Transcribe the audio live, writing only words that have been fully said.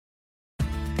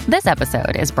This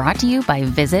episode is brought to you by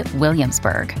Visit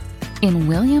Williamsburg. In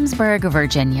Williamsburg,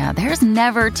 Virginia, there's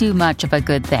never too much of a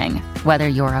good thing. Whether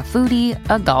you're a foodie,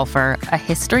 a golfer, a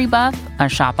history buff, a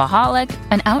shopaholic,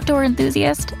 an outdoor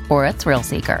enthusiast, or a thrill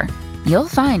seeker, you'll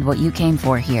find what you came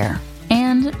for here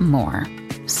and more.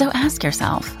 So ask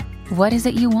yourself, what is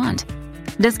it you want?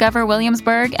 Discover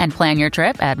Williamsburg and plan your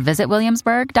trip at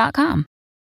visitwilliamsburg.com.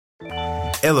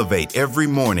 Elevate every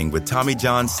morning with Tommy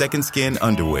John's Second Skin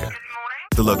underwear.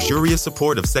 The luxurious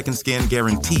support of Second Skin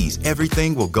guarantees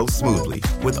everything will go smoothly.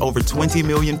 With over 20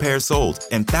 million pairs sold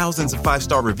and thousands of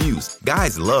 5-star reviews,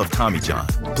 guys love Tommy John.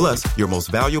 Plus, your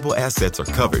most valuable assets are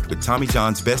covered with Tommy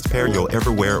John's best pair you'll ever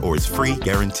wear or its free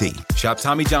guarantee. Shop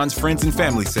Tommy John's Friends and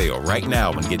Family Sale right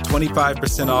now and get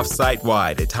 25% off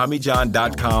site-wide at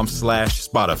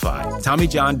TommyJohn.com/Spotify.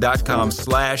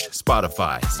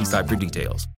 TommyJohn.com/Spotify. See site for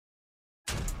details.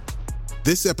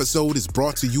 This episode is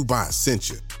brought to you by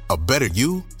Essentia. A better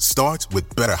you starts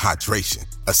with better hydration.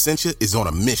 Essentia is on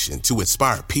a mission to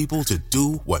inspire people to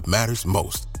do what matters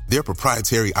most. Their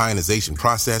proprietary ionization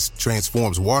process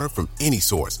transforms water from any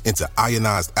source into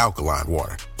ionized alkaline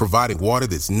water, providing water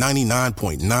that's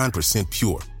 99.9%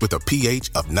 pure with a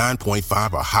pH of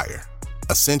 9.5 or higher.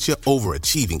 Essentia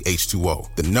overachieving H2O,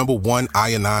 the #1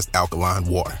 ionized alkaline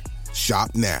water.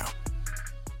 Shop now.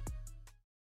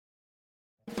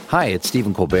 Hi, it's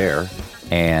Stephen Colbert,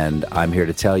 and I'm here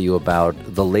to tell you about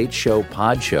The Late Show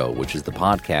Pod Show, which is the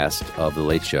podcast of The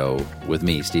Late Show with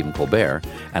me, Stephen Colbert,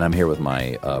 and I'm here with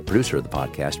my producer of the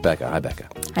podcast, Becca. Hi, Becca.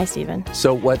 Hi, Stephen.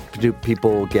 So what do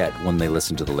people get when they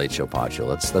listen to The Late Show Pod Show?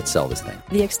 Let's sell this thing.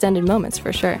 The extended moments,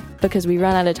 for sure, because we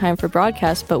run out of time for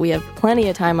broadcast, but we have plenty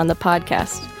of time on the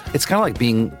podcast. It's kind of like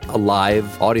being a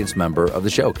live audience member of the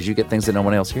show because you get things that no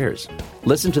one else hears.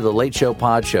 Listen to The Late Show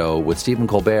Pod Show with Stephen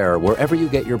Colbert wherever you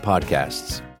get your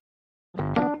podcasts.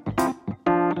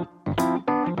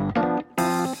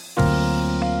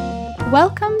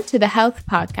 Welcome to the Health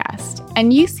Podcast, a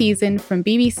new season from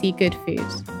BBC Good Food.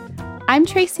 I'm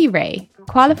Tracy Ray,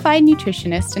 qualified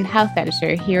nutritionist and health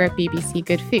editor here at BBC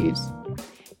Good Food.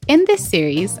 In this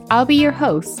series, I'll be your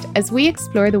host as we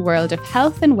explore the world of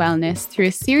health and wellness through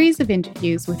a series of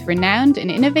interviews with renowned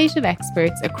and innovative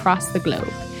experts across the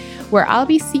globe, where I'll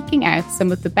be seeking out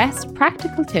some of the best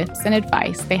practical tips and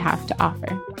advice they have to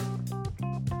offer.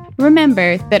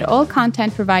 Remember that all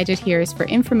content provided here is for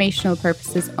informational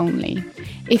purposes only.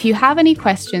 If you have any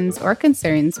questions or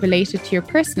concerns related to your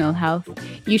personal health,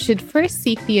 you should first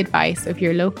seek the advice of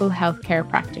your local healthcare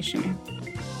practitioner.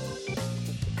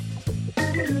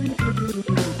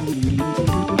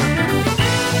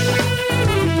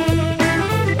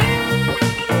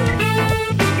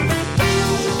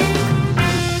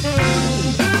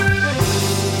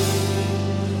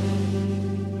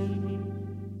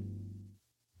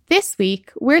 This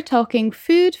week, we're talking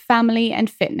food, family, and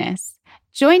fitness.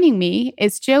 Joining me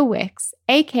is Joe Wicks,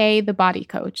 aka The Body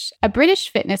Coach, a British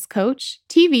fitness coach,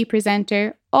 TV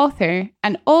presenter, author,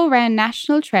 and all-round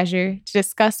national treasure to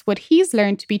discuss what he's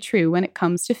learned to be true when it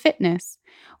comes to fitness,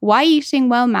 why eating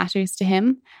well matters to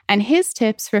him, and his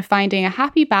tips for finding a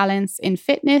happy balance in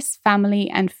fitness, family,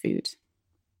 and food.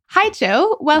 Hi,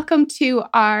 Joe. Welcome to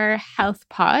our health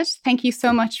pod. Thank you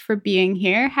so much for being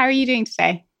here. How are you doing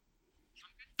today?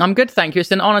 I'm good, thank you.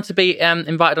 It's an honour to be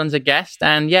invited on as a guest.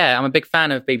 And yeah, I'm a big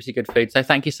fan of BBC Good Food, so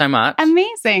thank you so much.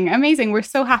 Amazing, amazing. We're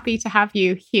so happy to have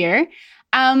you here.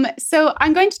 So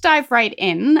I'm going to dive right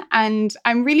in, and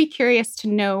I'm really curious to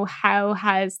know, how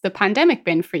has the pandemic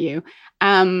been for you?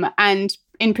 And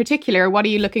in particular, what are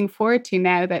you looking forward to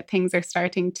now that things are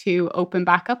starting to open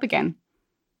back up again?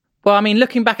 Well, I mean,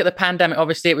 looking back at the pandemic,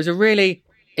 obviously, it was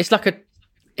it's like a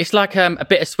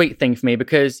bittersweet thing for me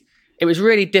because it was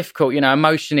really difficult,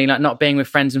 emotionally, like not being with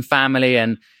friends and family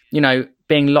and,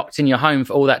 being locked in your home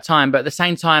for all that time. But at the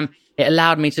same time, it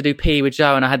allowed me to do PE with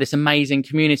Joe, and I had this amazing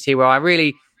community where I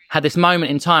really had this moment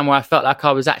in time where I felt like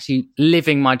I was actually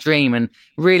living my dream and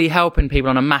really helping people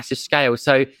on a massive scale.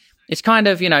 So it's kind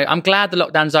of, I'm glad the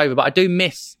lockdown's over, but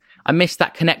I miss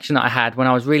that connection that I had when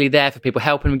I was really there for people,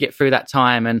 helping them get through that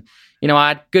time. And, I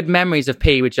had good memories of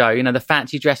PE with Joe, the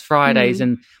fancy dress Fridays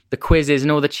and the quizzes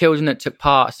and all the children that took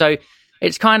part. So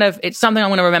it's something I'm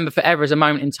going to remember forever as a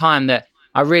moment in time that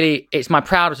it's my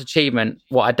proudest achievement,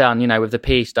 what I'd done, with the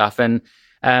PE stuff. And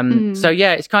so,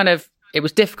 yeah, it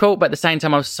was difficult, but at the same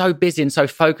time, I was so busy and so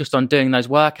focused on doing those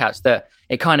workouts that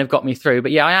it kind of got me through.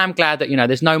 But yeah, I am glad that,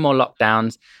 there's no more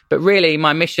lockdowns. But really,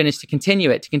 my mission is to continue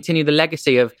the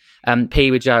legacy of PE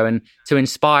with Joe and to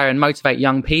inspire and motivate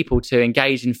young people to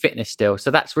engage in fitness still. So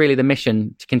that's really the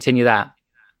mission, to continue that.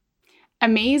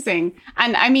 Amazing.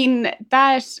 And I mean,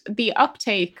 that the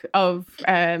uptake of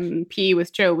PE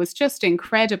with Joe was just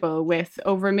incredible, with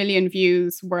over 1 million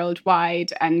views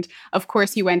worldwide. And of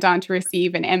course, you went on to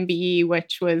receive an MBE,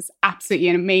 which was absolutely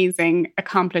an amazing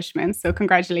accomplishment. So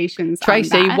congratulations,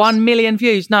 Tracy. on that. 1 million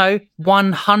views. No,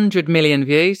 100 million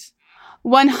views.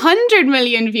 100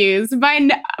 million views. My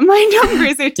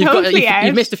numbers are totally out.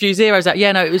 You've missed a few zeros out.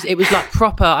 Yeah, no, it was like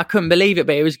proper. I couldn't believe it,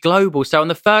 but it was global. So on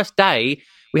the first day,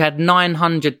 we had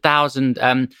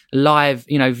 900,000 live,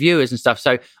 viewers and stuff.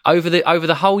 So over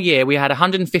the whole year, we had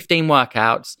 115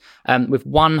 workouts with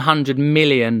 100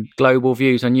 million global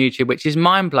views on YouTube, which is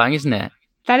mind blowing, isn't it?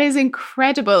 That is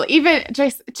incredible. Even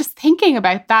just thinking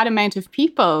about that amount of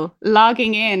people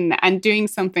logging in and doing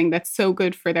something that's so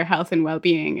good for their health and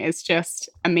well-being is just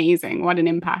amazing. What an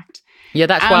impact. Yeah,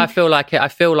 that's why I feel like it. I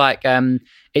feel like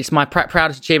it's my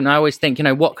proudest achievement. I always think,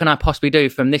 what can I possibly do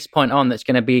from this point on that's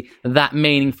going to be that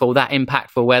meaningful, that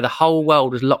impactful, where the whole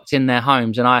world was locked in their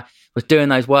homes and I was doing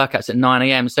those workouts at 9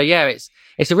 a.m. So yeah,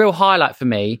 it's a real highlight for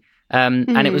me.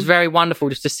 And it was very wonderful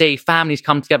just to see families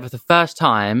come together for the first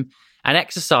time and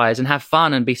exercise and have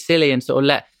fun and be silly and sort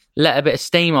of let a bit of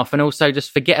steam off, and also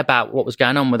just forget about what was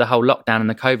going on with the whole lockdown and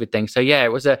the COVID thing. So yeah,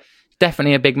 it was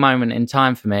definitely a big moment in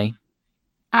time for me.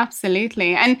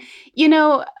 Absolutely. And,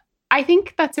 I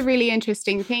think that's a really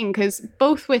interesting thing, because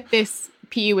both with this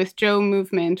PE with Joe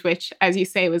movement, which, as you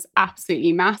say, was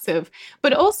absolutely massive,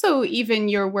 but also even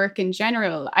your work in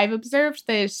general, I've observed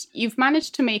that you've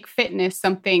managed to make fitness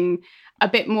something a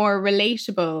bit more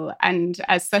relatable and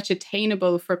as such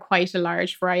attainable for quite a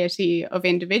large variety of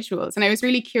individuals. And I was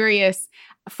really curious,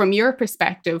 from your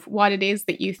perspective, what it is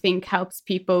that you think helps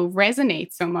people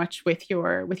resonate so much with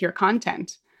your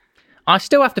content. I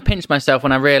still have to pinch myself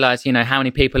when I realize, how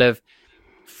many people have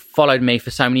followed me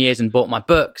for so many years and bought my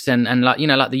books and like,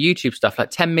 like the YouTube stuff, like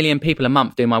 10 million people a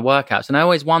month doing my workouts. And I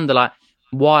always wonder, like,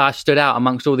 why I stood out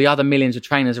amongst all the other millions of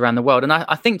trainers around the world. And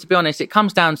I think, to be honest, it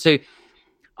comes down to,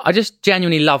 I just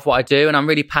genuinely love what I do and I'm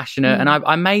really passionate. And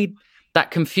I made that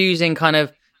confusing kind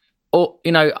of,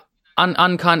 people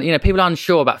are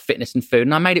unsure about fitness and food.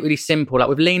 And I made it really simple. Like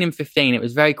with Lean in 15, it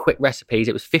was very quick recipes.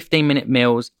 It was 15-minute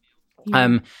meals.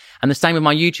 And the same with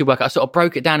my YouTube work. I sort of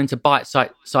broke it down into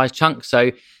bite-sized chunks.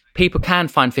 So people can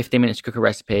find 15 minutes to cook a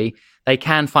recipe. They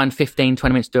can find 15,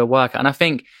 20 minutes to do a workout. And I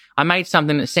think I made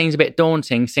something that seems a bit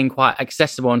daunting, seemed quite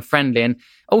accessible and friendly, and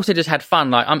also just had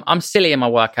fun. Like I'm silly in my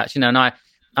workouts, and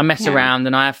I mess around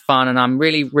and I have fun and I'm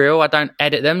really real. I don't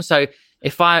edit them. So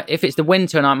if it's the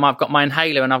winter and I've got my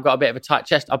inhaler and I've got a bit of a tight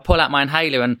chest, I pull out my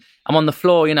inhaler and I'm on the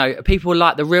floor. People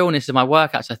like the realness of my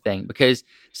workouts, I think, because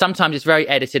sometimes it's very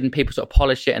edited and people sort of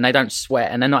polish it and they don't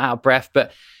sweat and they're not out of breath.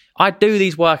 But I do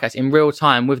these workouts in real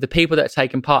time with the people that are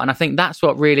taking part. And I think that's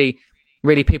what really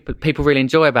people really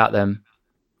enjoy about them.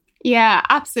 Yeah,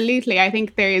 absolutely. I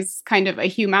think there's kind of a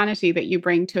humanity that you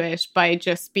bring to it by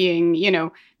just being,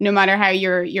 no matter how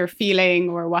you're feeling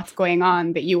or what's going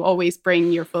on, that you always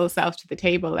bring your full self to the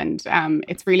table. And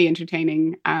it's really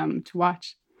entertaining to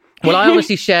watch. Well, I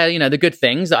obviously share, the good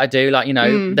things that I do, like,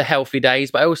 the healthy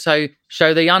days, but I also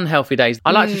show the unhealthy days.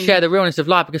 I like to share the realness of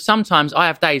life, because sometimes I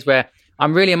have days where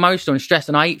I'm really emotional and stressed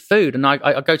and I eat food and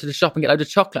I go to the shop and get loads of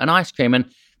chocolate and ice cream, and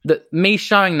that me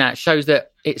showing that shows that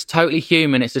it's totally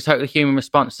human. It's a totally human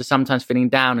response to sometimes feeling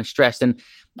down and stressed. And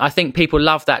I think people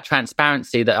love that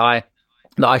transparency that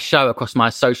I show across my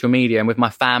social media and with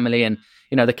my family and,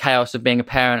 the chaos of being a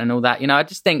parent and all that. I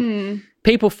just think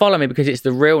people follow me because it's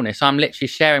the realness. I'm literally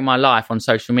sharing my life on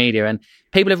social media, and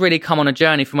people have really come on a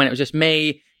journey from when it was just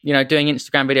me, doing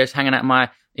Instagram videos, hanging out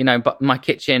my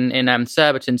kitchen in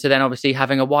Surbiton, to then obviously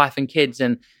having a wife and kids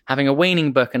and having a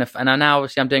weaning book. And now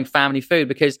obviously I'm doing family food,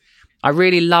 because I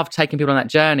really love taking people on that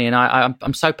journey. And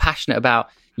I'm so passionate about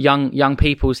young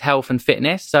people's health and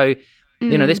fitness. So,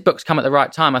 this book's come at the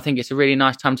right time. I think it's a really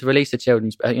nice time to release a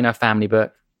children's, family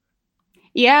book.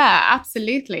 Yeah,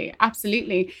 absolutely.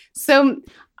 Absolutely. So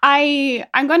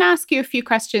I'm going to ask you a few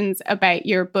questions about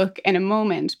your book in a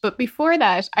moment. But before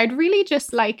that, I'd really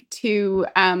just like to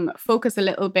focus a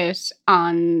little bit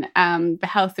on the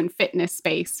health and fitness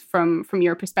space from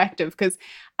your perspective. Because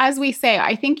as we say,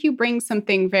 I think you bring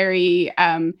something very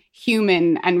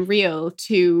human and real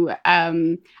to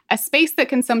a space that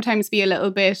can sometimes be a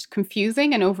little bit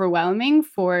confusing and overwhelming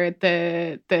for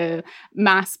the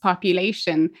mass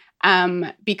population.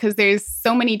 Because there's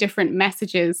so many different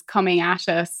messages coming at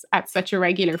us at such a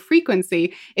regular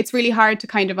frequency, it's really hard to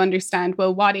kind of understand,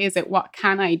 well, what is it? What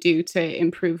can I do to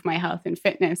improve my health and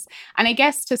fitness? And I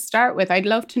guess to start with, I'd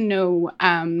love to know,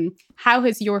 how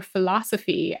has your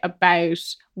philosophy about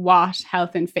what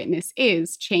health and fitness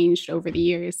is changed over the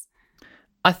years?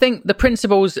 I think the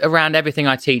principles around everything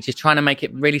I teach is trying to make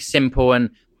it really simple and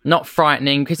not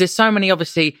frightening, because there's so many,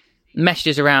 obviously,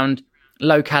 messages around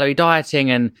low calorie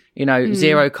dieting and,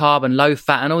 zero carb and low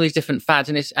fat and all these different fads.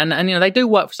 And they do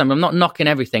work for some. I'm not knocking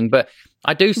everything, but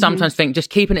I do sometimes think just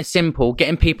keeping it simple,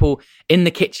 getting people in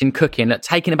the kitchen cooking, like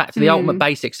taking it back to the ultimate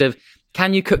basics of,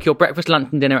 can you cook your breakfast, lunch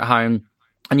and dinner at home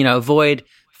and, avoid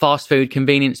fast food,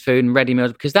 convenience food and ready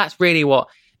meals, because that's really what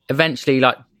eventually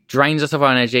drains us of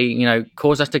our energy,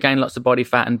 cause us to gain lots of body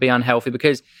fat and be unhealthy,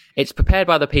 because it's prepared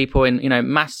by other people in,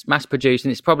 mass produced,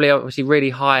 and it's probably obviously really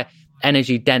high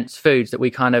energy dense foods that we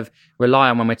kind of rely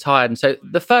on when we're tired. And so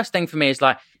the first thing for me is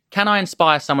can I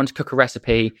inspire someone to cook a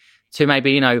recipe, to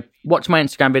maybe, watch my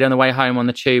Instagram video on the way home on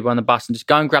the tube or on the bus and just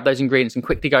go and grab those ingredients and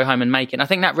quickly go home and make it. And I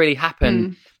think that really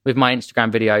happened with my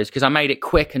Instagram videos, because I made it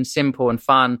quick and simple and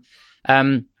fun.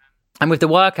 And with the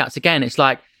workouts, again, it's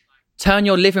turn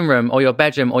your living room or your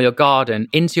bedroom or your garden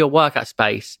into your workout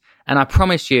space. And I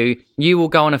promise you will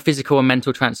go on a physical and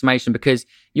mental transformation, because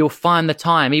you'll find the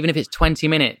time, even if it's 20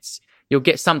 minutes, you'll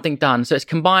get something done. So it's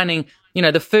combining,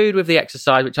 the food with the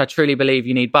exercise, which I truly believe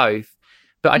you need both.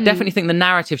 But I definitely think the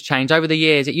narrative's changed over the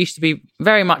years. It used to be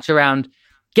very much around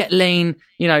get lean,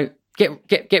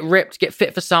 get ripped, get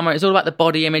fit for summer. It's all about the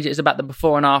body image. It's about the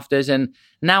before and afters. And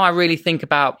now I really think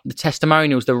about the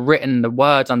testimonials, the written, the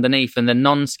words underneath, and the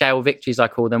non-scale victories, I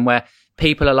call them, where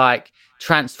people are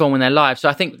transforming their lives. So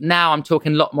I think now I'm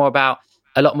talking a lot more about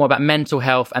mental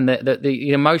health and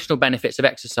the emotional benefits of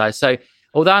exercise. So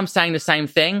although I'm saying the same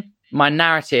thing, my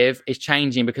narrative is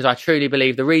changing, because I truly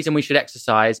believe the reason we should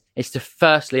exercise is to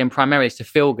firstly and primarily is to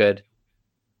feel good.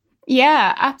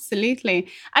 Yeah, absolutely.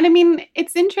 And I mean,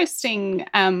 it's interesting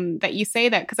that you say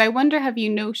that, because I wonder, have you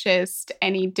noticed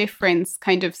any difference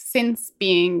kind of since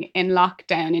being in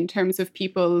lockdown in terms of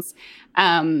people's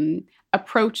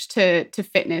approach to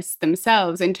fitness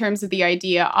themselves, in terms of the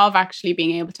idea of actually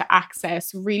being able to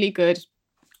access really good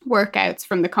workouts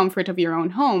from the comfort of your own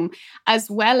home,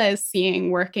 as well as seeing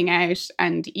working out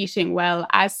and eating well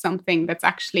as something that's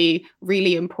actually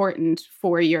really important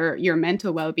for your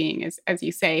mental well-being, as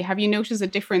you say. Have you noticed a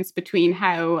difference between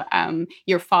how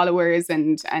your followers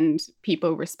and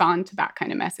people respond to that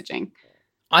kind of messaging?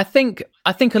 I think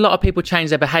a lot of people change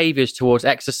their behaviors towards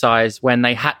exercise when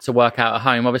they had to work out at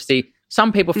home. Obviously,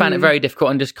 some people found it very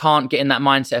difficult and just can't get in that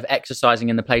mindset of exercising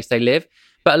in the place they live.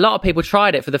 But a lot of people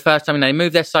tried it for the first time, and they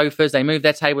moved their sofas, they moved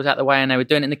their tables out the way, and they were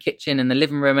doing it in the kitchen, in the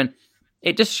living room. And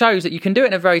it just shows that you can do it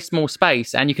in a very small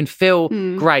space, and you can feel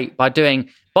great by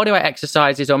doing bodyweight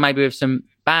exercises, or maybe with some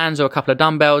bands or a couple of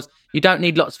dumbbells. You don't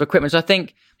need lots of equipment. So I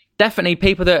think definitely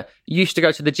people that used to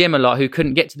go to the gym a lot, who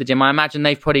couldn't get to the gym, I imagine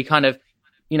they've probably kind of,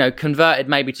 converted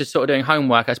maybe to sort of doing home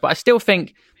workouts. But I still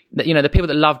think that, the people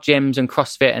that love gyms and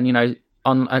CrossFit and,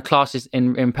 on classes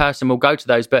in person will go to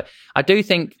those. But I do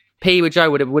think PE with Joe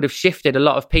would have shifted a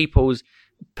lot of people's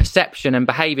perception and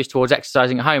behaviours towards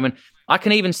exercising at home. And I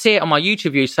can even see it on my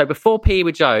YouTube views. So before PE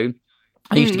with Joe,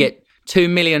 I used to get 2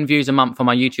 million views a month on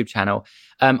my YouTube channel.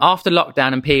 After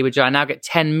lockdown and PE with Joe, I now get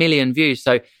 10 million views.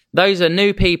 So those are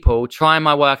new people trying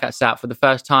my workouts out for the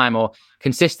first time or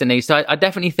consistently. So I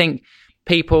definitely think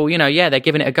people, they're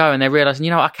giving it a go, and they're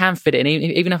realizing, I can fit it in.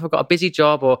 Even if I've got a busy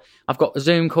job, or I've got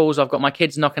Zoom calls, or I've got my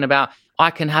kids knocking about,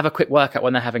 I can have a quick workout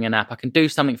when they're having a nap. I can do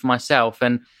something for myself.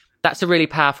 And that's a really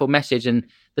powerful message. And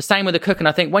the same with the cooking.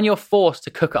 I think when you're forced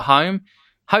to cook at home,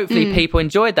 hopefully people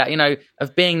enjoyed that,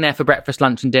 of being there for breakfast,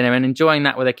 lunch and dinner and enjoying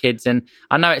that with their kids. And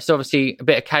I know it's obviously a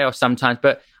bit of chaos sometimes,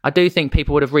 but I do think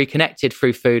people would have reconnected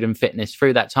through food and fitness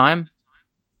through that time.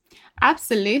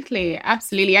 Absolutely.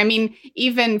 Absolutely. I mean,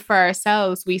 even for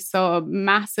ourselves, we saw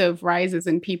massive rises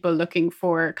in people looking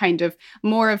for kind of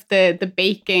more of the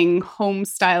baking, home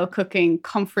style cooking,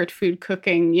 comfort food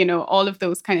cooking, all of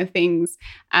those kind of things,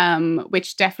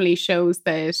 which definitely shows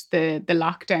that the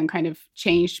lockdown kind of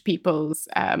changed people's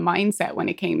mindset when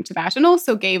it came to that, and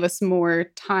also gave us more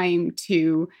time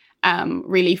to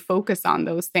really focus on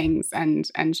those things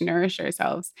and nourish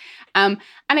ourselves. And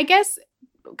I guess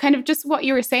kind of just what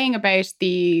you were saying about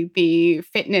the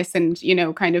fitness and,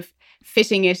 kind of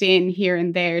fitting it in here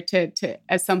and there to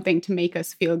as something to make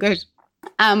us feel good.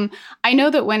 I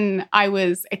know that when I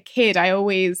was a kid, I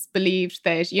always believed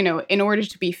that, in order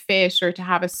to be fit or to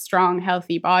have a strong,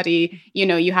 healthy body,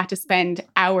 you had to spend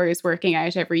hours working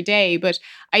out every day. But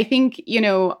I think,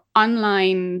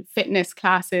 online fitness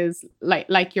classes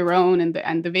like your own and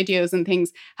the videos and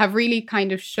things have really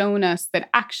kind of shown us that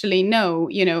actually, no,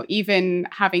 even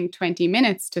having 20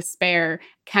 minutes to spare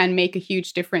can make a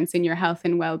huge difference in your health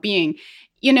and well-being.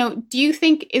 Do you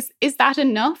think is that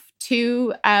enough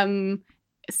to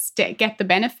get the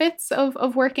benefits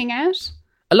of working out?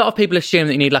 a lot of people assume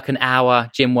that you need like an hour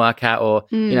gym workout or,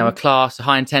 a class, a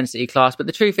high intensity class. But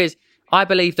the truth is, I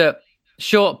believe that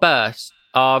short bursts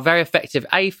are very effective,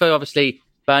 for obviously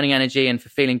burning energy and for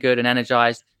feeling good and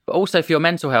energized, but also for your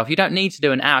mental health. You don't need to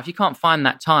do an hour. If you can't find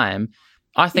that time,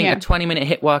 I think a 20-minute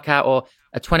HIIT workout or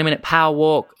a 20-minute power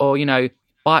walk or,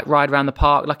 bike ride around the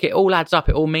park, like it all adds up.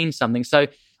 It all means something. So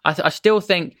I still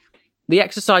think the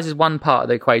exercise is one part of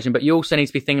the equation, but you also need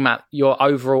to be thinking about your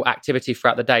overall activity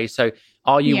throughout the day. So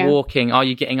are you walking? Are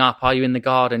you getting up? Are you in the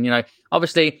garden?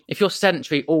 Obviously, if you're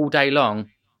sedentary all day long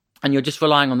and you're just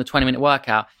relying on the 20-minute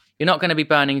workout, you're not going to be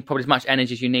burning probably as much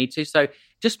energy as you need to. So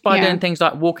just by doing things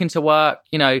like walking to work,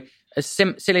 as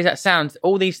silly as that sounds,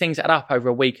 all these things add up over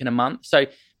a week and a month. So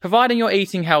providing you're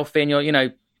eating healthy and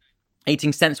you're,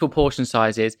 eating sensible portion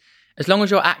sizes, as long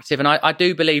as you're active, and I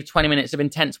do believe 20 minutes of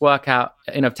intense workout,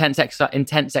 intense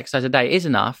exercise a day is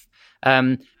enough.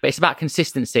 But it's about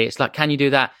consistency. It's like, can you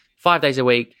do that 5 days a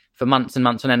week for months and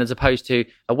months on end, as opposed to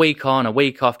a week on, a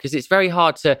week off? Because it's very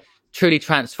hard to truly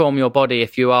transform your body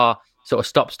if you are sort of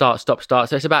stop, start.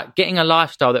 So it's about getting a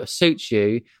lifestyle that suits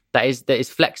you, that is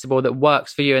flexible, that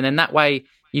works for you. And then that way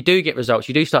you do get results.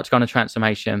 You do start to go on a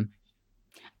transformation.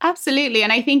 Absolutely.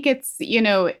 And I think it's,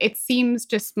 it seems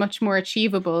just much more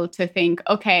achievable to think,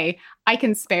 okay, I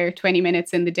can spare 20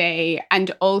 minutes in the day. And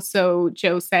also,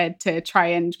 Joe said to try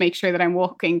and make sure that I'm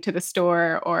walking to the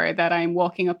store or that I'm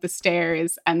walking up the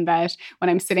stairs, and that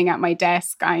when I'm sitting at my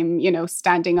desk, I'm,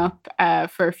 standing up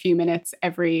for a few minutes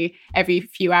every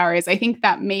few hours. I think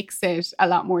that makes it a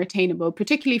lot more attainable,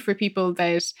 particularly for people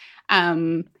that,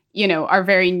 are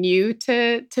very new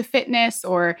to fitness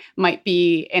or might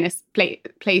be in a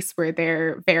place where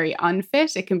they're very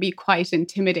unfit. It can be quite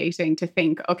intimidating to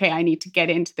think, okay, I need to get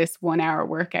into this 1 hour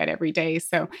workout every day.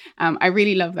 So I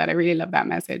really love that. I really love that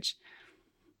message.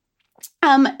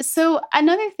 So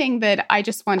another thing that I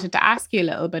just wanted to ask you a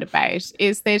little bit about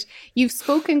is that you've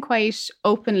spoken quite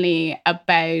openly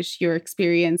about your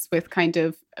experience with kind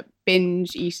of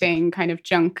binge eating, kind of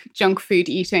junk food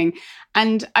eating.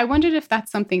 And I wondered if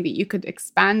that's something that you could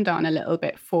expand on a little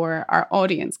bit for our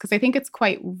audience, because I think it's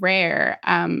quite rare,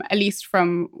 at least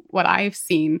from what I've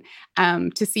seen,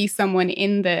 to see someone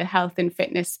in the health and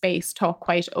fitness space talk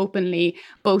quite openly,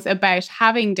 both about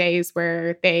having days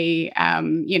where they,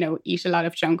 eat a lot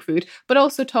of junk food, but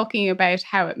also talking about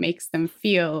how it makes them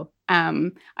feel.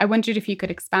 I wondered if you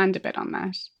could expand a bit on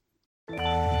that.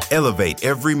 Elevate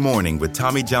every morning with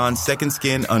Tommy John's Second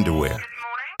Skin underwear.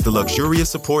 The luxurious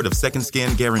support of Second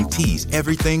Skin guarantees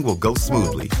everything will go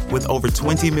smoothly. With over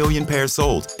 20 million pairs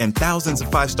sold and thousands of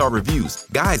 5-star reviews,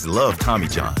 guys love Tommy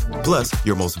John. Plus,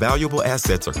 your most valuable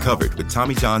assets are covered with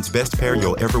Tommy John's best pair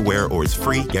you'll ever wear or its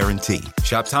free guarantee.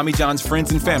 Shop Tommy John's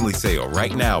Friends and Family Sale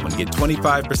right now and get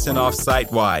 25% off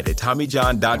site-wide at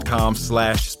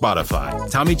TommyJohn.com/Spotify.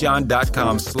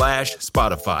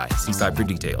 TommyJohn.com/Spotify. See site for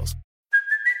details.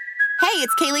 Hey,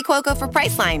 it's Kaylee Cuoco for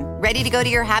Priceline. Ready to go to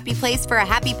your happy place for a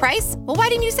happy price? Well, why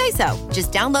didn't you say so?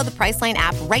 Just download the Priceline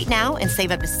app right now and save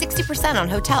up to 60% on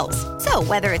hotels. So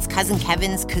whether it's Cousin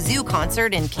Kevin's Kazoo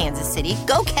Concert in Kansas City,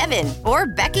 go Kevin, or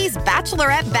Becky's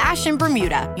Bachelorette Bash in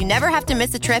Bermuda, you never have to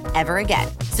miss a trip ever again.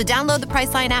 So download the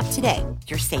Priceline app today.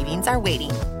 Your savings are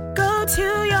waiting. Go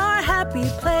to your happy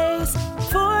place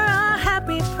for a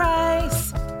happy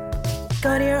price.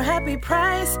 Go to your happy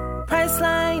price,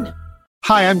 Priceline.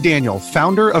 Hi, I'm Daniel,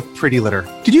 founder of Pretty Litter.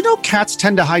 Did you know cats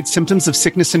tend to hide symptoms of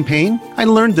sickness and pain? I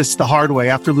learned this the hard way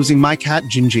after losing my cat,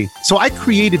 Gingy. So I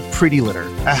created Pretty Litter,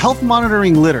 a health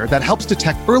monitoring litter that helps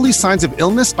detect early signs of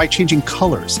illness by changing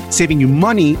colors, saving you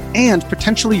money and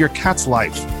potentially your cat's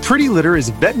life. Pretty Litter is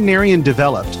veterinarian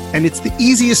developed, and it's the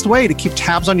easiest way to keep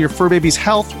tabs on your fur baby's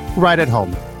health right at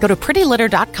home. Go to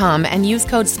prettylitter.com and use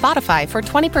code Spotify for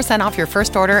 20% off your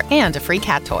first order and a free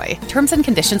cat toy. Terms and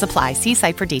conditions apply. See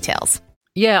site for details.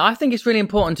 Yeah, I think it's really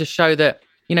important to show that,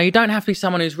 you don't have to be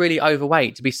someone who's really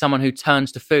overweight to be someone who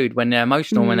turns to food when they're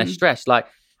emotional, when they're stressed. Like,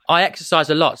 I exercise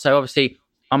a lot, so obviously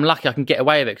I'm lucky I can get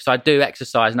away with it because I do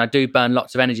exercise and I do burn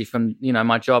lots of energy from,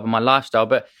 my job and my lifestyle.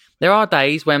 But there are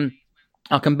days when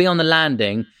I can be on the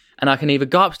landing and I can either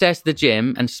go upstairs to the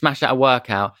gym and smash out a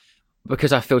workout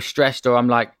because I feel stressed or I'm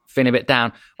like feeling a bit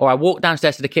down, or I walk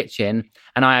downstairs to the kitchen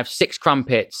and I have 6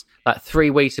 crumpets, like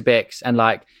 3 Weetabix and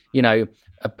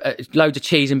loads of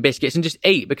cheese and biscuits and just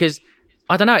eat, because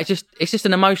I don't know, it's just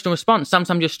an emotional response.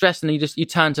 Sometimes you're stressed and you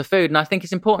turn to food. And I think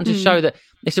it's important to show that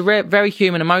it's a very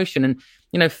human emotion. And,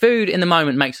 food in the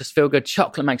moment makes us feel good.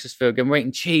 Chocolate makes us feel good. We're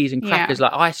eating cheese and crackers,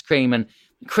 like ice cream and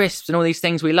crisps and all these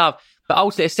things we love. But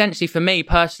ultimately, essentially for me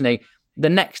personally, the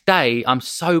next day I'm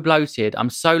so bloated, I'm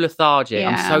so lethargic,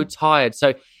 I'm so tired.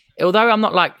 So although I'm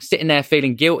not like sitting there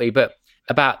feeling guilty, but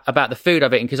about the food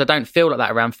of it, because I don't feel like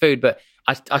that around food, but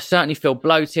I certainly feel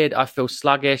bloated. I feel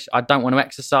sluggish. I don't want to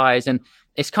exercise. And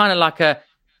it's kind of like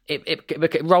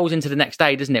it rolls into the next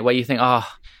day, doesn't it? Where you think, oh,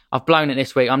 I've blown it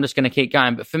this week. I'm just going to keep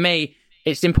going. But for me,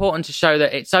 it's important to show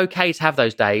that it's okay to have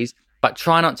those days, but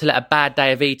try not to let a bad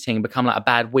day of eating become like a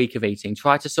bad week of eating.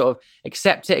 Try to sort of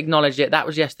accept it, acknowledge it. That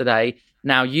was yesterday.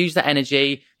 Now use that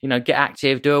energy, get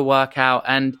active, do a workout,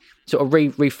 and sort of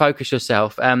refocus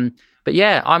yourself. But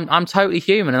yeah, I'm totally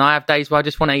human, and I have days where I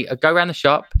just want to go around the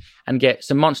shop and get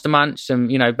some Monster Munch, some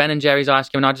Ben and Jerry's ice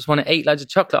cream, and I just want to eat loads of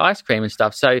chocolate ice cream and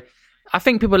stuff. So I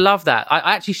think people love that.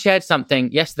 I actually shared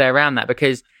something yesterday around that,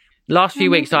 because last few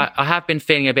weeks I have been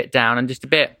feeling a bit down and just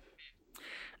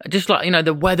like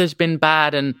the weather's been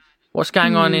bad and what's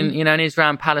going on in Israel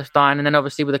and Palestine, and then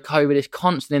obviously with the COVID, it's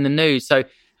constant in the news. So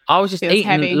I was just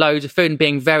eating loads of food and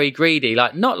being very greedy,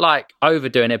 like not like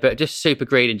overdoing it, but just super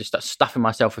greedy and just stuffing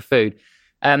myself with food.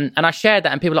 And I shared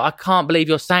that, and people were like, I can't believe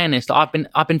you're saying this. Like,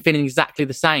 I've been feeling exactly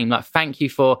the same. Like, thank you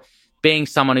for being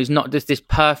someone who's not just this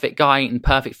perfect guy eating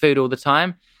perfect food all the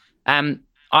time.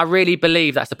 I really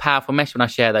believe that's a powerful message when I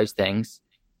share those things.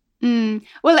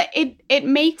 Well, it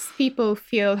makes people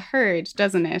feel heard,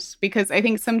 doesn't it? Because I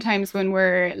think sometimes when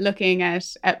we're looking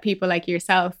at people like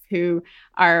yourself who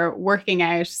are working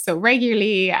out so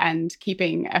regularly and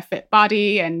keeping a fit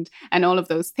body and all of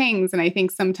those things, and I think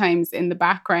sometimes in the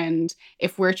background,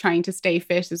 if we're trying to stay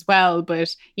fit as well,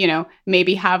 but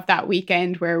maybe have that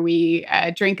weekend where we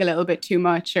drink a little bit too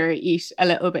much or eat a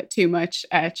little bit too much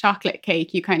chocolate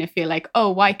cake, you kind of feel like, oh,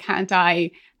 why can't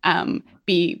I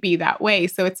be that way?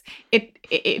 So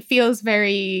it feels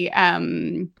very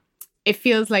it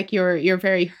feels like you're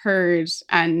very heard,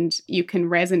 and you can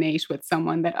resonate with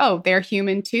someone that, oh, they're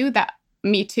human too, that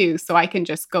me too, so I can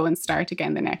just go and start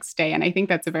again the next day. And I think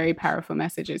that's a very powerful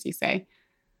message, as you say.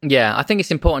 Yeah, I think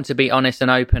it's important to be honest and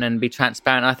open and be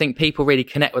transparent. I think people really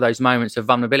connect with those moments of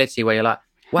vulnerability where you're like,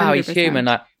 wow, 100%. He's human.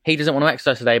 Like, he doesn't want to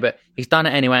exercise today, but he's done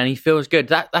it anyway and he feels good.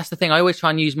 That's the thing. I always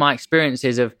try and use my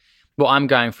experiences of what I'm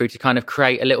going through to kind of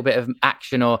create a little bit of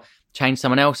action or change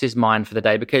someone else's mind for the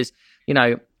day, because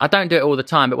I don't do it all the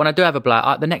time, but when I do have a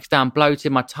blowout, the next day I'm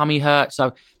bloated, my tummy hurts.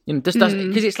 So just does,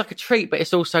 because it's like a treat, but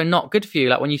it's also not good for you.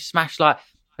 Like when you smash like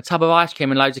a tub of ice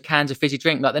cream and loads of cans of fizzy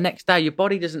drink, like the next day your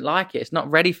body doesn't like it. It's not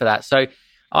ready for that. So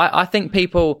I think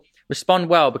people respond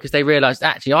well because they realize,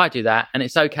 actually I do that and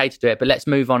it's okay to do it, but let's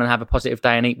move on and have a positive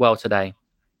day and eat well today.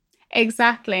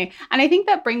 Exactly. And I think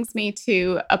that brings me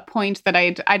to a point that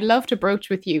I'd love to broach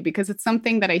with you, because it's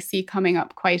something that I see coming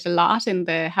up quite a lot in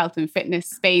the health and fitness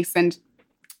space. And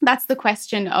that's the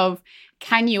question of,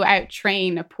 can you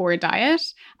out-train a poor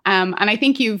diet? And I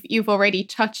think you've already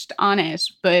touched on it,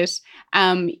 but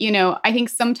I think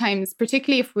sometimes,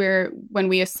 particularly when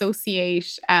we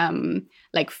associate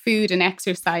like food and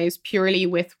exercise purely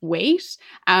with weight,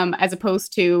 as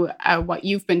opposed to what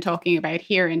you've been talking about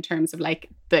here in terms of like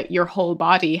your whole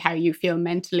body, how you feel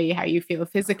mentally, how you feel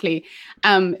physically.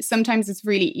 Sometimes it's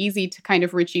really easy to kind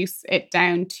of reduce it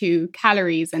down to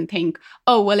calories and think,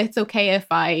 oh, well, it's okay if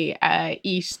I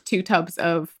eat 2 tubs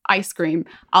of ice cream.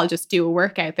 I'll just do a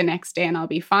workout the next day and I'll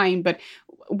be fine. But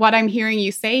what I'm hearing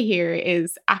you say here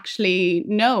is actually,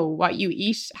 no, what you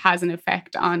eat has an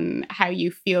effect on how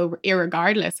you feel,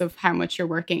 irregardless of how much you're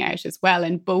working out as well.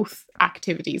 And both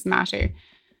activities matter.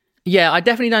 Yeah, I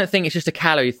definitely don't think it's just a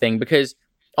calorie thing, because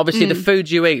obviously the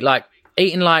food you eat, like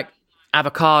eating like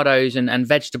avocados and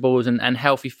vegetables and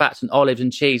healthy fats and olives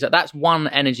and cheese, like that's one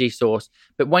energy source.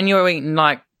 But when you're eating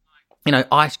like,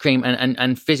 ice cream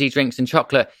and fizzy drinks and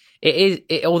chocolate,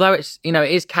 although it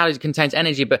is calories, it contains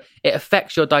energy, but it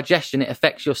affects your digestion, it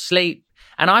affects your sleep.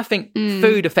 And I think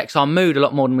food affects our mood a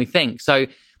lot more than we think. So,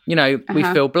 we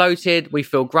feel bloated, we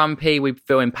feel grumpy, we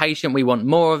feel impatient, we want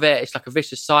more of it. It's like a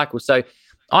vicious cycle. So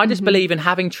I just believe in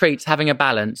having treats, having a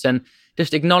balance, and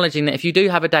just acknowledging that if you do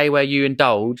have a day where you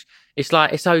indulge, it's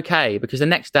like, it's okay, because the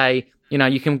next day,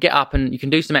 you can get up and you can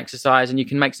do some exercise and you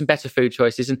can make some better food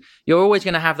choices. And you're always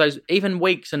going to have those even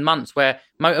weeks and months where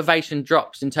motivation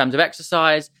drops in terms of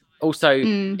exercise, also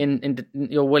in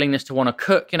your willingness to want to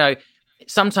cook.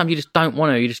 Sometimes you just don't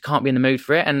want to, you just can't be in the mood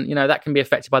for it. And, that can be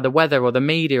affected by the weather or the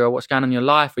media or what's going on in your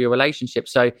life or your relationship.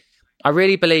 So I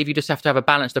really believe you just have to have a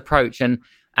balanced approach, and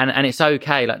it's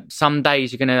okay. Like some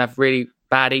days you're going to have really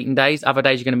bad eating days, other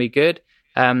days you're going to be good.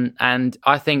 And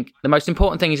I think the most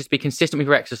important thing is just be consistent with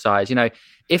your exercise.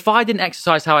 If I didn't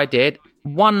exercise how I did,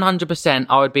 100%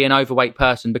 I would be an overweight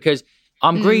person, because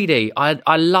I'm greedy.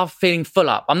 I love feeling full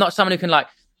up. I'm not someone who can like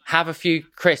have a few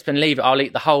crisps and leave it. I'll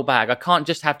eat the whole bag. I can't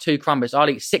just have 2 crumpets. I'll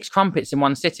eat 6 crumpets in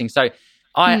one sitting. So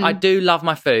I do love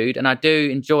my food and I do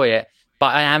enjoy it.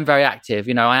 but I am very active.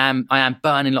 You know, I am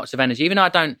burning lots of energy. Even though I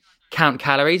don't count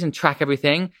calories and track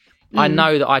everything, I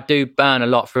know that I do burn a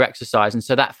lot through exercise. And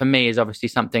so that for me is obviously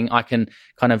something I can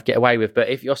kind of get away with. But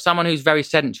if you're someone who's very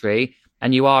sedentary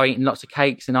and you are eating lots of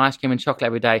cakes and ice cream and chocolate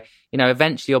every day, you know,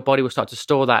 eventually your body will start to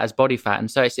store that as body fat.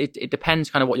 And so it depends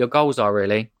kind of what your goals are,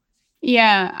 really.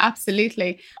 Yeah,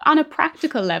 absolutely. On a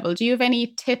practical level, do you have any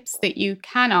tips that you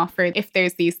can offer if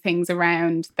there's these things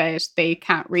around that they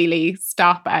can't really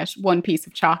stop at one piece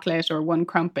of chocolate or one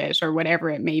crumpet or whatever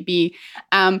it may be?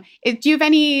 Do you have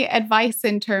any advice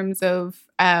in terms of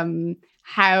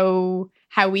how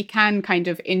we can kind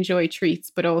of enjoy treats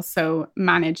but also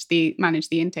manage the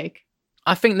intake?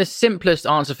 I think the simplest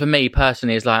answer for me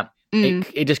personally is like,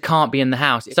 it just can't be in the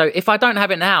house. So if I don't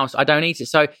have it in the house, I don't eat it.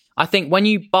 So I think when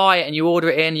you buy it and you order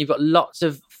it in, you've got lots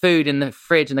of food in the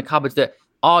fridge and the cupboards that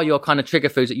are your kind of trigger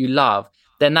foods that you love,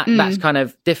 then that's kind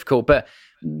of difficult. But,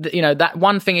 you know, that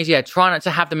one thing is, try not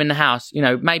to have them in the house. You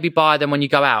know, maybe buy them when you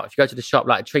go out. If you go to the shop,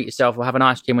 like treat yourself or have an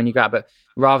ice cream when you go out, but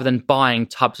rather than buying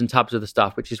tubs and tubs of the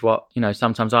stuff, which is what, you know,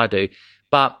 sometimes I do.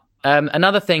 But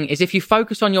another thing is if you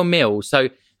focus on your meals, so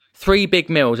 3 big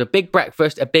meals, a big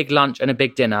breakfast, a big lunch and a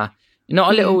big dinner.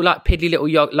 Not a little like piddly little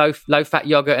low-fat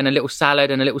yogurt and a little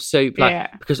salad and a little soup.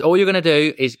 Because all you're going to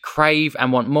do is crave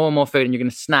and want more and more food and you're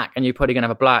going to snack and you're probably going to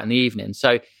have a blowout in the evening.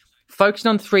 So focusing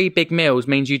on 3 big meals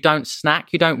means you don't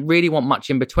snack. You don't really want much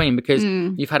in between because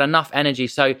you've had enough energy.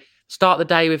 So start the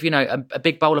day with, you know, a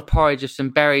big bowl of porridge of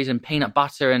some berries and peanut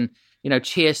butter and, you know,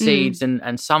 chia seeds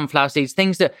and sunflower seeds,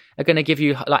 things that are going to give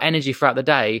you like energy throughout the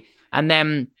day. And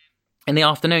then in the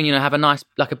afternoon, you know, have a nice,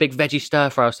 like a big veggie stir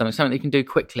fry or something that you can do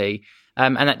quickly.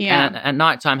 And at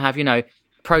night time have, you know,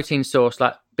 protein source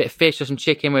like a bit of fish or some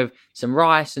chicken with some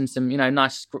rice and some, you know,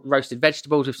 nice roasted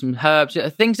vegetables with some herbs,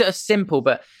 things that are simple,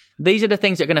 but these are the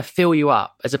things that are going to fill you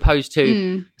up as opposed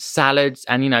to salads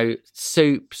and, you know,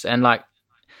 soups and like,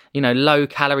 you know, low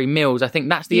calorie meals. I think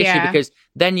that's the issue because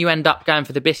then you end up going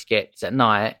for the biscuits at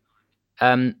night.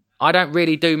 I don't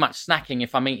really do much snacking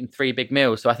if I'm eating 3 big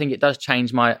meals. So I think it does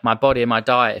change my body and my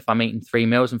diet if I'm eating 3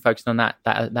 meals and focusing on that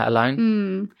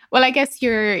alone. Well, I guess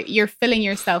you're filling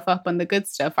yourself up on the good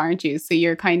stuff, aren't you? So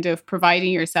you're kind of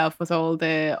providing yourself with all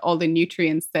the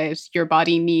nutrients that your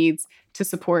body needs to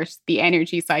support the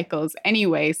energy cycles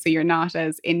anyway. So you're not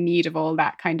as in need of all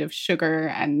that kind of sugar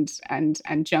and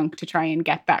junk to try and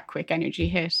get that quick energy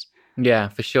hit. Yeah,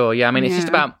 for sure. Yeah, I mean, it's just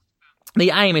about...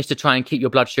 The aim is to try and keep your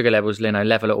blood sugar levels, you know,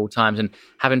 level at all times and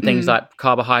having things like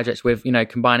carbohydrates with, you know,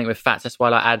 combining it with fats. That's why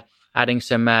I adding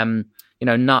some, you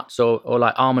know, nuts or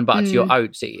like almond butter to your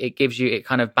oats. It gives you, it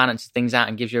kind of balances things out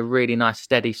and gives you a really nice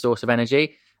steady source of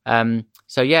energy.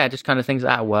 So yeah, just kind of things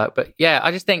like that work. But yeah,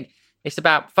 I just think it's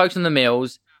about focusing on the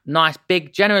meals, nice,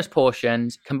 big, generous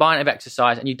portions, combine it with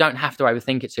exercise, and you don't have to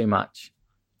overthink it too much.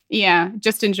 Yeah,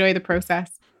 just enjoy the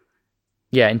process.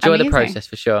 Yeah, enjoy the process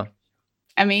for sure.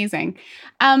 Amazing.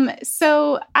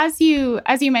 So as you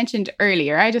mentioned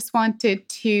earlier, I just wanted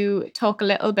to talk a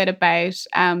little bit about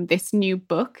this new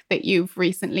book that you've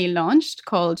recently launched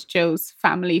called Joe's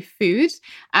Family Food,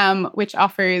 which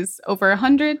offers over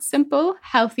 100 simple,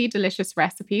 healthy, delicious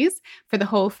recipes for the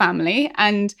whole family.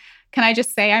 And can I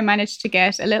just say I managed to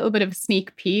get a little bit of a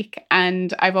sneak peek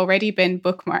and I've already been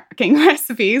bookmarking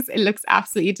recipes. It looks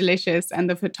absolutely delicious and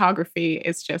the photography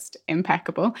is just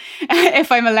impeccable,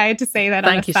 if I'm allowed to say that.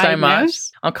 Thank you so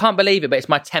much. I can't believe it, but it's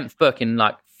my 10th book in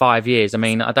like 5 years. I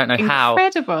mean, I don't know how.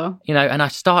 Incredible. You know, and I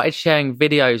started sharing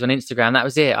videos on Instagram. That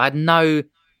was it. I had no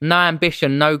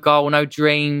ambition, no goal, no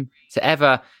dream to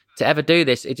ever do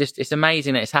this. It's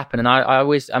amazing that it's happened. And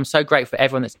I'm so grateful for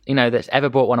everyone that's ever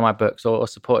bought one of my books or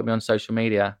supported me on social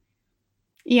media.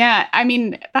 Yeah. I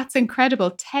mean, that's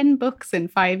incredible. 10 books in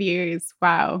 5 years.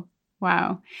 Wow.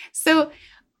 So,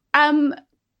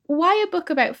 why a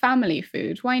book about family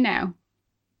food? Why now?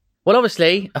 Well,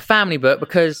 obviously a family book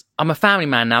because I'm a family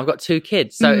man now. I've got 2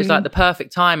 kids. So it's like the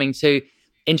perfect timing to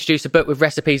introduce a book with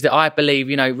recipes that I believe,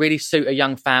 you know, really suit a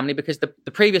young family, because the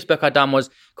previous book I'd done was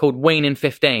called Weaning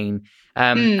 15.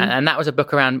 And that was a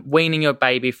book around weaning your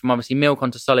baby from obviously milk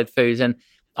onto solid foods. And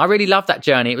I really loved that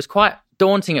journey. It was quite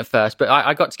daunting at first, but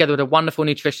I got together with a wonderful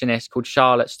nutritionist called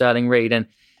Charlotte Sterling Reed, and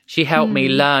she helped me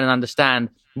learn and understand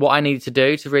what I needed to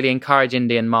do to really encourage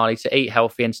Indy and Marley to eat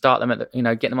healthy and start them at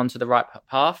get them onto the right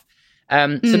path.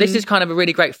 So this is kind of a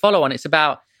really great follow-on. It's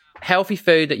about healthy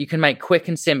food that you can make quick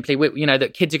and simply,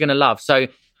 that kids are going to love. So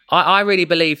I really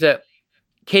believe that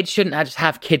kids shouldn't just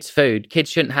have kids' food. Kids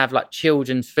shouldn't have like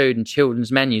children's food and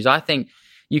children's menus. I think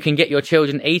you can get your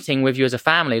children eating with you as a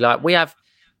family. Like we have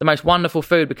the most wonderful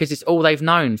food because it's all they've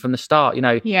known from the start.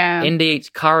 Indy eats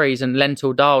curries and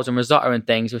lentil dals and risotto and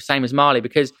things, the same as Marley,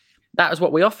 because that was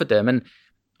what we offered them. And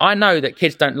I know that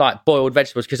kids don't like boiled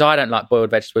vegetables because I don't like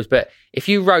boiled vegetables. But if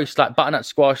you roast like butternut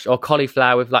squash or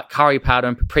cauliflower with like curry powder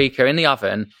and paprika in the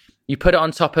oven, you put it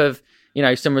on top of, you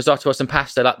know, some risotto or some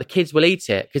pasta, like the kids will eat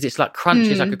it because it's like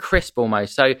crunchy, it's like a crisp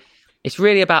almost. So it's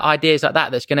really about ideas like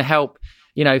that that's going to help,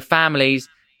 you know, families,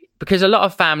 because a lot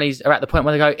of families are at the point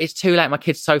where they go, it's too late, my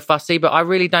kid's so fussy. But I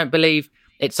really don't believe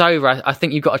it's over. I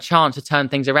think you've got a chance to turn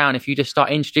things around if you just start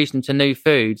introducing them to new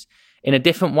foods in a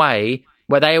different way,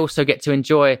 where they also get to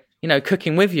enjoy, you know,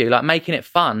 cooking with you, like making it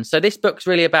fun. So this book's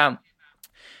really about,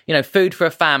 you know, food for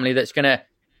a family that's going to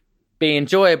be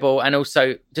enjoyable and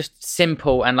also just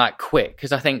simple and like quick.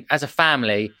 Because I think as a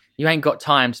family, you ain't got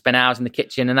time to spend hours in the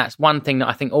kitchen. And that's one thing that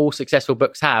I think all successful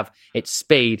books have. It's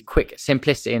speed, quick,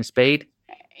 simplicity and speed.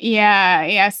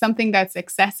 Yeah, something that's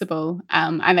accessible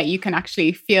and that you can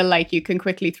actually feel like you can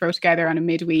quickly throw together on a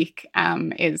midweek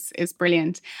is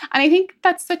brilliant. And I think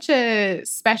that's such a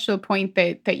special point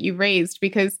that you raised,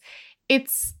 because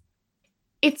it's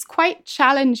quite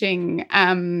challenging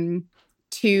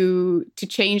to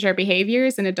change our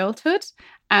behaviors in adulthood.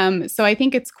 So I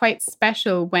think it's quite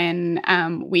special when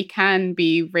we can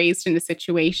be raised in a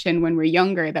situation when we're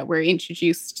younger that we're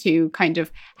introduced to kind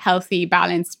of healthy,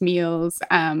 balanced meals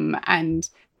and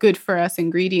good for us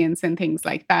ingredients and things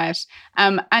like that.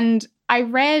 And I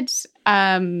read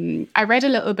a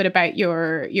little bit about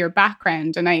your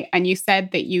background, and you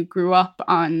said that you grew up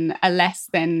on a less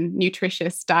than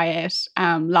nutritious diet,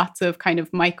 lots of kind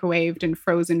of microwaved and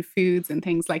frozen foods and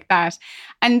things like that.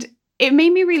 And it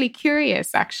made me really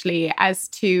curious, actually, as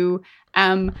to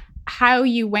how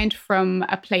you went from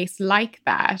a place like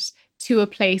that to a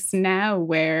place now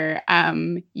where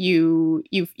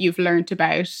you've learned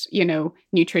about, you know,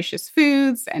 nutritious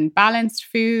foods and balanced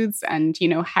foods and, you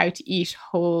know, how to eat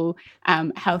whole,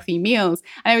 healthy meals.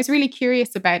 And I was really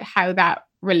curious about how that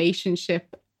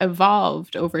relationship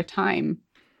evolved over time.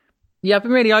 Yeah, I've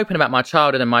been really open about my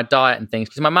childhood and my diet and things,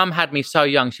 because my mum had me so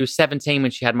young. She was 17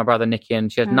 when she had my brother Nicky,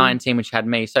 and she was 19 when she had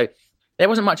me. So there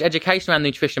wasn't much education around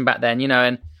nutrition back then, you know,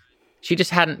 and she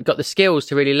just hadn't got the skills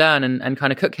to really learn and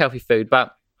kind of cook healthy food.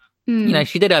 But, you know,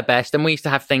 she did her best. And we used to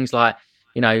have things like,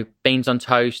 you know, beans on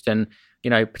toast and,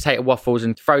 you know, potato waffles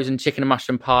and frozen chicken and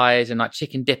mushroom pies and like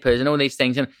chicken dippers and all these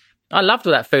things. And I loved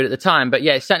all that food at the time, but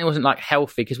yeah, it certainly wasn't like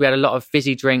healthy, because we had a lot of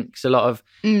fizzy drinks, a lot of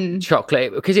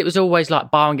chocolate, because it was always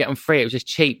like buy one get them free. It was just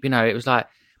cheap, you know. It was like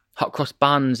hot cross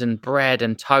buns and bread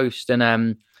and toast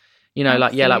and you know,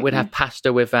 like like we'd have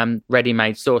pasta with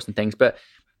ready-made sauce and things.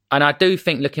 And I do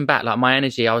think, looking back, like my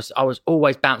energy, I was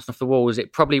always bouncing off the walls.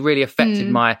 It probably really affected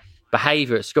my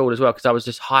behaviour at school as well, because I was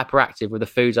just hyperactive with the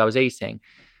foods I was eating.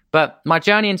 But my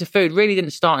journey into food really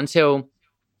didn't start until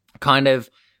kind of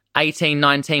 18,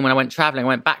 19, when I went traveling. I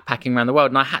went backpacking around the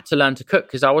world, and I had to learn to cook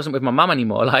because I wasn't with my mum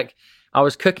anymore. Like, I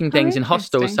was cooking things in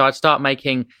hostels, so I'd start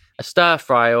making a stir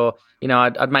fry, or, you know,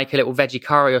 I'd make a little veggie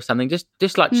curry or something,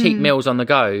 just like cheap meals on the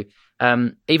go.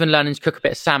 Even learning to cook a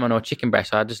bit of salmon or chicken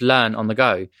breast, I'd just learn on the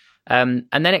go. And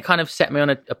then it kind of set me on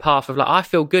a path of like, I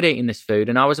feel good eating this food.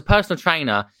 And I was a personal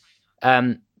trainer,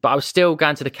 but I was still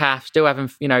going to the cafe, still having,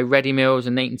 you know, ready meals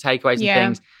and eating takeaways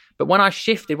and things. But when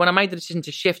I made the decision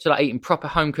to shift to like eating proper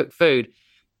home cooked food,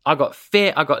 I got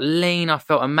fit, I got lean, I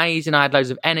felt amazing, I had loads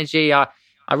of energy. I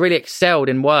really excelled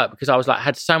in work because I was like,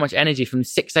 had so much energy from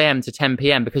 6 a.m. to 10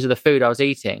 p.m. because of the food I was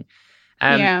eating.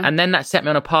 And then that set me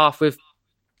on a path with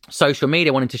social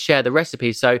media, wanting to share the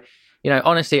recipes. So, you know,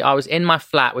 honestly, I was in my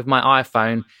flat with my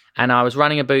iPhone and I was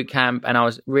running a boot camp and I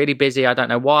was really busy. I don't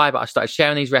know why, but I started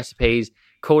sharing these recipes,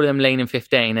 calling them Lean in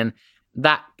 15. And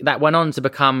that went on to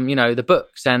become, you know, the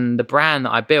books and the brand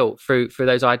that I built through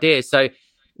those ideas. So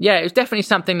yeah, it was definitely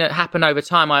something that happened over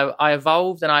time. I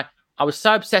evolved, and I was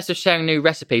so obsessed with sharing new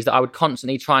recipes that I would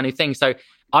constantly try new things. So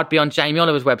I'd be on Jamie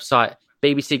Oliver's website,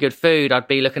 BBC Good Food. I'd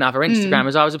be looking at her Instagram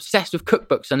as I was obsessed with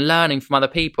cookbooks and learning from other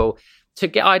people to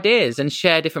get ideas and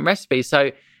share different recipes.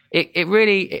 So it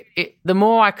really, the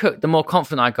more I cooked, the more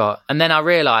confident I got. And then I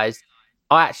realized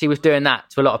I actually was doing that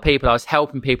to a lot of people. I was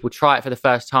helping people try it for the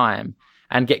first time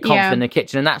and get confident in the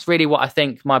kitchen. And that's really what I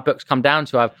think my books come down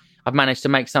to. I've managed to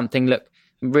make something look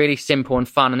really simple and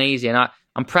fun and easy. And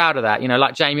I'm proud of that. You know,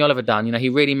 like Jamie Oliver done, you know, he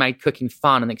really made cooking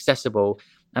fun and accessible.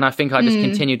 And I think I just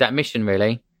continued that mission,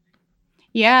 really.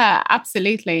 Yeah,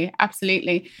 absolutely.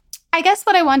 Absolutely. I guess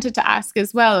what I wanted to ask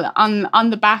as well, on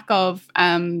the back of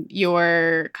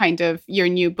your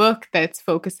new book that's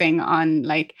focusing on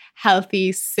like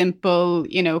healthy, simple,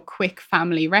 quick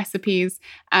family recipes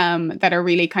that are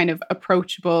really kind of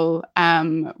approachable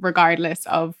regardless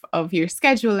of your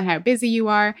schedule and how busy you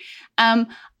are.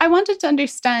 I wanted to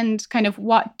understand kind of,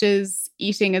 what does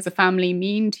eating as a family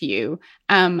mean to you,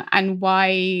 and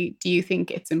why do you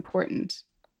think it's important?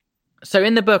 So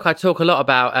in the book, I talk a lot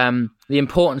about the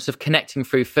importance of connecting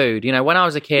through food. When I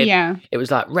was a kid, it was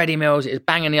like ready meals, it was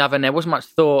bang in the oven, there wasn't much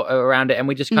thought around it, and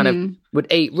we just kind of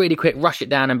would eat really quick, rush it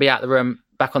down, and be out the room,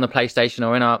 back on the PlayStation,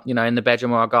 or in our, in the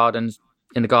bedroom or our gardens,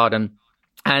 in the garden.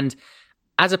 And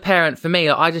as a parent, for me,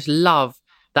 I just love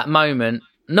that moment.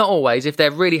 Not always, if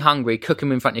they're really hungry, cooking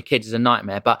them in front of your kids is a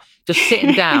nightmare, but just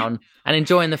sitting down and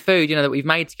enjoying the food, that we've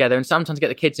made together, and sometimes get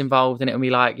the kids involved, and it'll be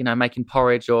like, making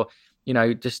porridge or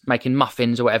just making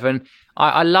muffins or whatever. And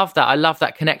I love that. I love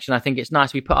that connection. I think it's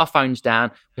nice. We put our phones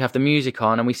down, we have the music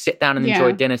on, and we sit down and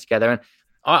enjoy dinner together. And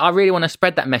I really want to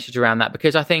spread that message around that,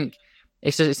 because I think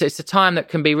it's a time that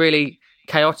can be really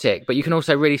chaotic, but you can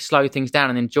also really slow things down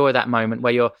and enjoy that moment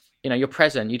where you're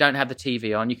present. You don't have the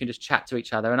TV on. You can just chat to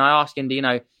each other. And I ask Indy,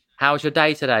 how's your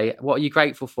day today? What are you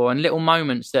grateful for? And little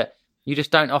moments that you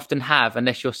just don't often have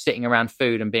unless you're sitting around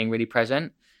food and being really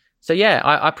present. So yeah,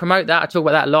 I promote that. I talk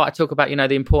about that a lot. I talk about,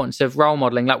 the importance of role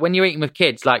modeling. Like when you're eating with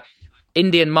kids, like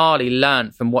Indy and Marley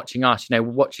learned from watching us,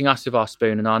 watching us with our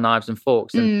spoon and our knives and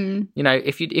forks. And,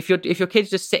 if your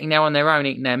kid's just sitting there on their own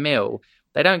eating their meal,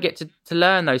 they don't get to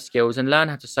learn those skills and learn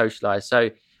how to socialize. So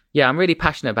yeah, I'm really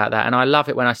passionate about that. And I love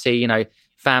it when I see,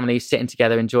 families sitting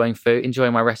together, enjoying food,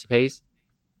 enjoying my recipes.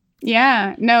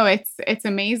 Yeah, no, it's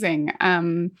amazing.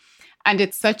 And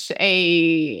it's such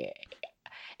a...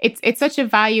 It's such a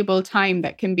valuable time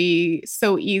that can be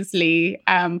so easily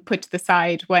put to the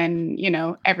side when,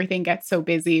 everything gets so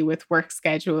busy with work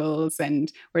schedules,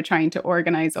 and we're trying to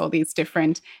organize all these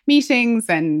different meetings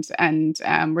and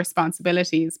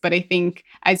responsibilities. But I think,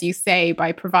 as you say,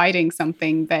 by providing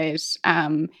something that,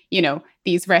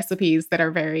 these recipes that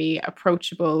are very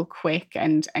approachable, quick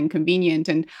and convenient,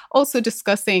 and also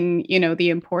discussing, the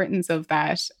importance of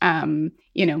that,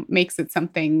 makes it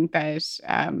something that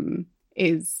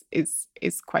is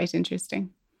quite interesting.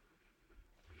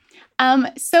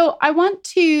 So I want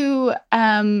to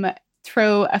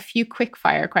throw a few quick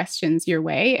fire questions your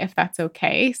way, if that's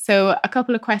okay. So a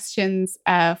couple of questions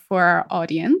for our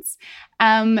audience.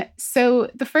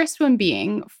 So the first one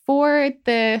being, for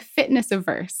the fitness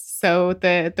averse, so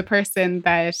the person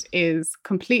that is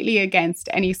completely against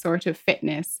any sort of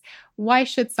fitness, why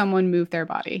should someone move their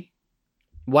body?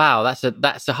 Wow,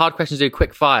 that's a hard question to do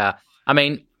quick fire. I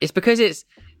mean, it's because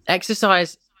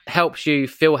exercise helps you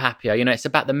feel happier. It's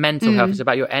about the mental health. It's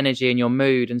about your energy and your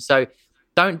mood. And so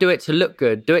don't do it to look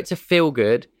good. Do it to feel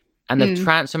good, and the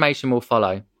transformation will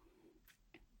follow.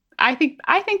 I think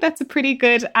that's a pretty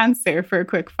good answer for a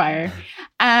quick fire.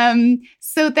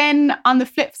 So then on the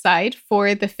flip side,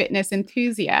 for the fitness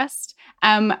enthusiast,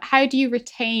 how do you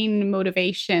retain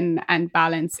motivation and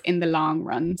balance in the long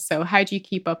run? So how do you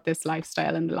keep up this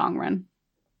lifestyle in the long run?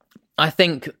 I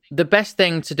think the best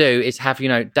thing to do is have,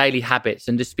 daily habits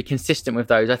and just be consistent with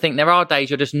those. I think there are days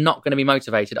you're just not going to be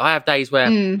motivated. I have days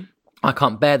where I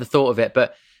can't bear the thought of it,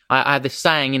 but I have this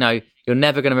saying, you're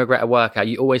never going to regret a workout.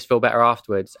 You always feel better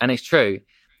afterwards. And it's true.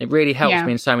 It really helps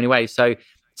me in so many ways. So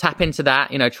tap into that,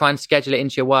 try and schedule it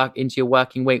into your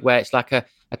working week, where it's like a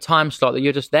time slot that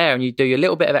you're just there and you do your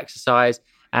little bit of exercise,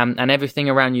 and everything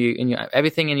around you,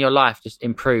 everything in your life just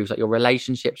improves, like your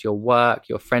relationships, your work,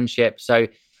 your friendships. So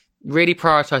really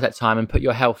prioritize that time and put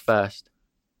your health first.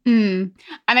 And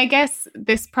I guess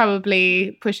this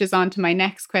probably pushes on to my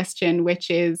next question,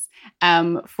 which is,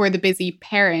 for the busy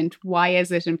parent, why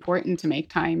is it important to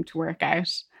make time to work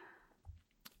out?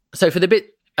 So for the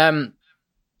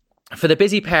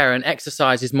busy parent,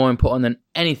 exercise is more important than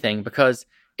anything, because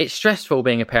it's stressful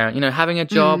being a parent. Having a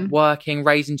job, working,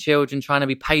 raising children, trying to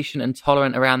be patient and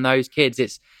tolerant around those kids.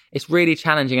 It's really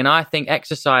challenging. And I think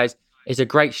exercise is a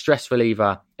great stress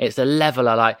reliever. It's a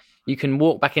leveler. Like, you can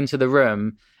walk back into the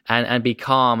room and be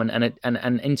calm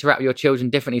and interact with your children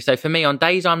differently. So for me, on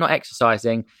days I'm not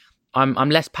exercising,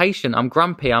 I'm less patient, I'm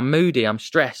grumpy, I'm moody, I'm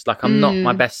stressed, like I'm not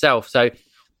my best self. So,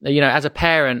 as a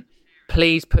parent,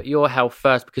 please put your health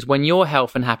first, because when your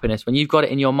health and happiness, when you've got it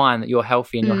in your mind that you're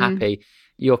healthy and you're happy,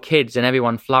 your kids and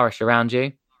everyone flourish around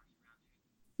you.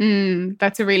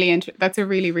 That's a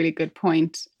really, really good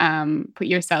point. Put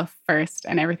yourself first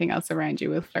and everything else around you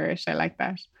will flourish. I like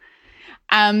that.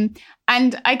 And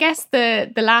I guess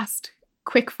the last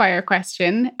quick fire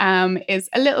question is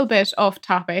a little bit off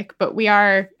topic, but we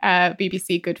are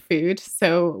BBC Good Food,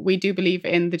 so we do believe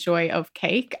in the joy of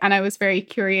cake. And I was very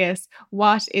curious,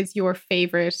 what is your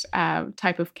favorite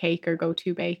type of cake or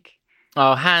go-to bake?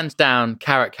 Oh, hands down,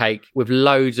 carrot cake with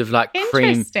loads of like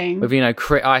cream,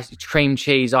 with cream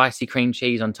cheese, icy cream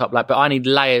cheese on top. Like, but I need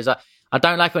layers. I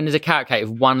don't like it when there's a carrot cake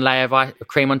with one layer of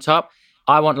cream on top.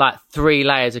 I want like 3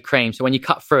 layers of cream. So when you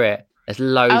cut through it, there's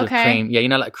loads of cream. Yeah,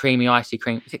 like creamy, icy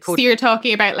cream. Is it called? So you're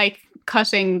talking about like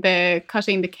cutting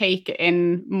the cake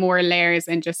in more layers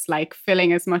and just like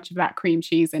filling as much of that cream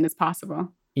cheese in as possible.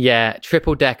 Yeah,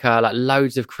 triple decker, like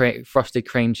loads of frosted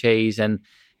cream cheese. And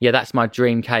yeah, that's my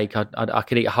dream cake. I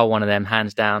could eat a whole one of them,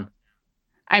 hands down.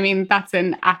 I mean, that's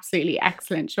an absolutely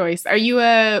excellent choice. Are you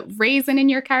a raisin in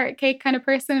your carrot cake kind of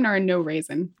person or a no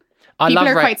raisin? People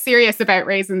are quite serious about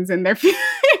raisins in their food.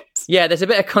 Yeah, there's a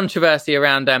bit of controversy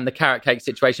around the carrot cake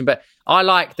situation, but I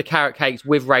like the carrot cakes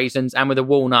with raisins and with the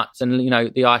walnuts and,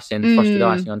 the icing, frosted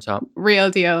icing on top. Real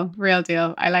deal.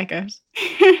 I like it.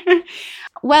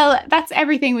 Well, that's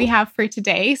everything we have for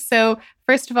today. So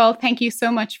first of all, thank you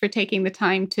so much for taking the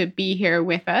time to be here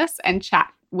with us and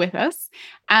chat with us.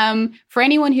 For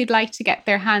anyone who'd like to get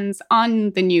their hands on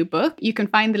the new book, you can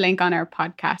find the link on our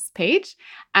podcast page.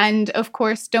 And of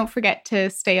course, don't forget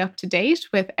to stay up to date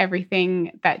with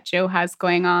everything that Joe has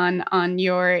going on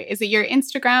your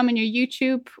Instagram and your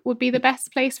YouTube would be the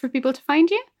best place for people to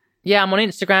find you? Yeah, I'm on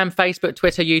Instagram, Facebook,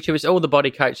 Twitter, YouTube. It's all The Body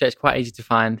Coach, so it's quite easy to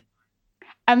find.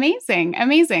 Amazing.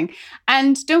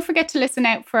 And don't forget to listen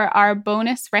out for our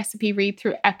bonus recipe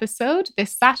read-through episode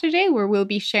this Saturday, where we'll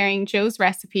be sharing Joe's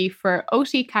recipe for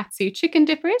Oti Katsu chicken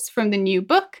dippers from the new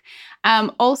book.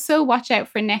 Also, watch out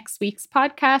for next week's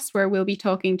podcast, where we'll be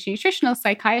talking to nutritional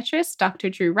psychiatrist Dr.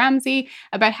 Drew Ramsey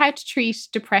about how to treat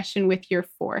depression with your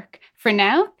fork. For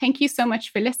now, thank you so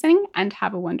much for listening and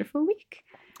have a wonderful week.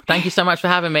 Thank you so much for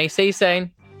having me. See you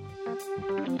soon.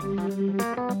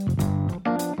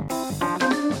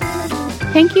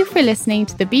 Thank you for listening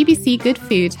to the BBC Good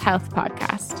Food Health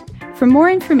Podcast. For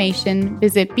more information,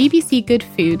 visit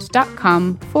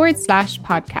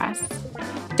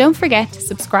bbcgoodfood.com/podcasts. Don't forget to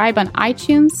subscribe on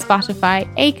iTunes,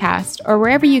 Spotify, Acast, or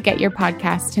wherever you get your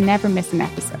podcasts to never miss an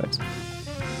episode.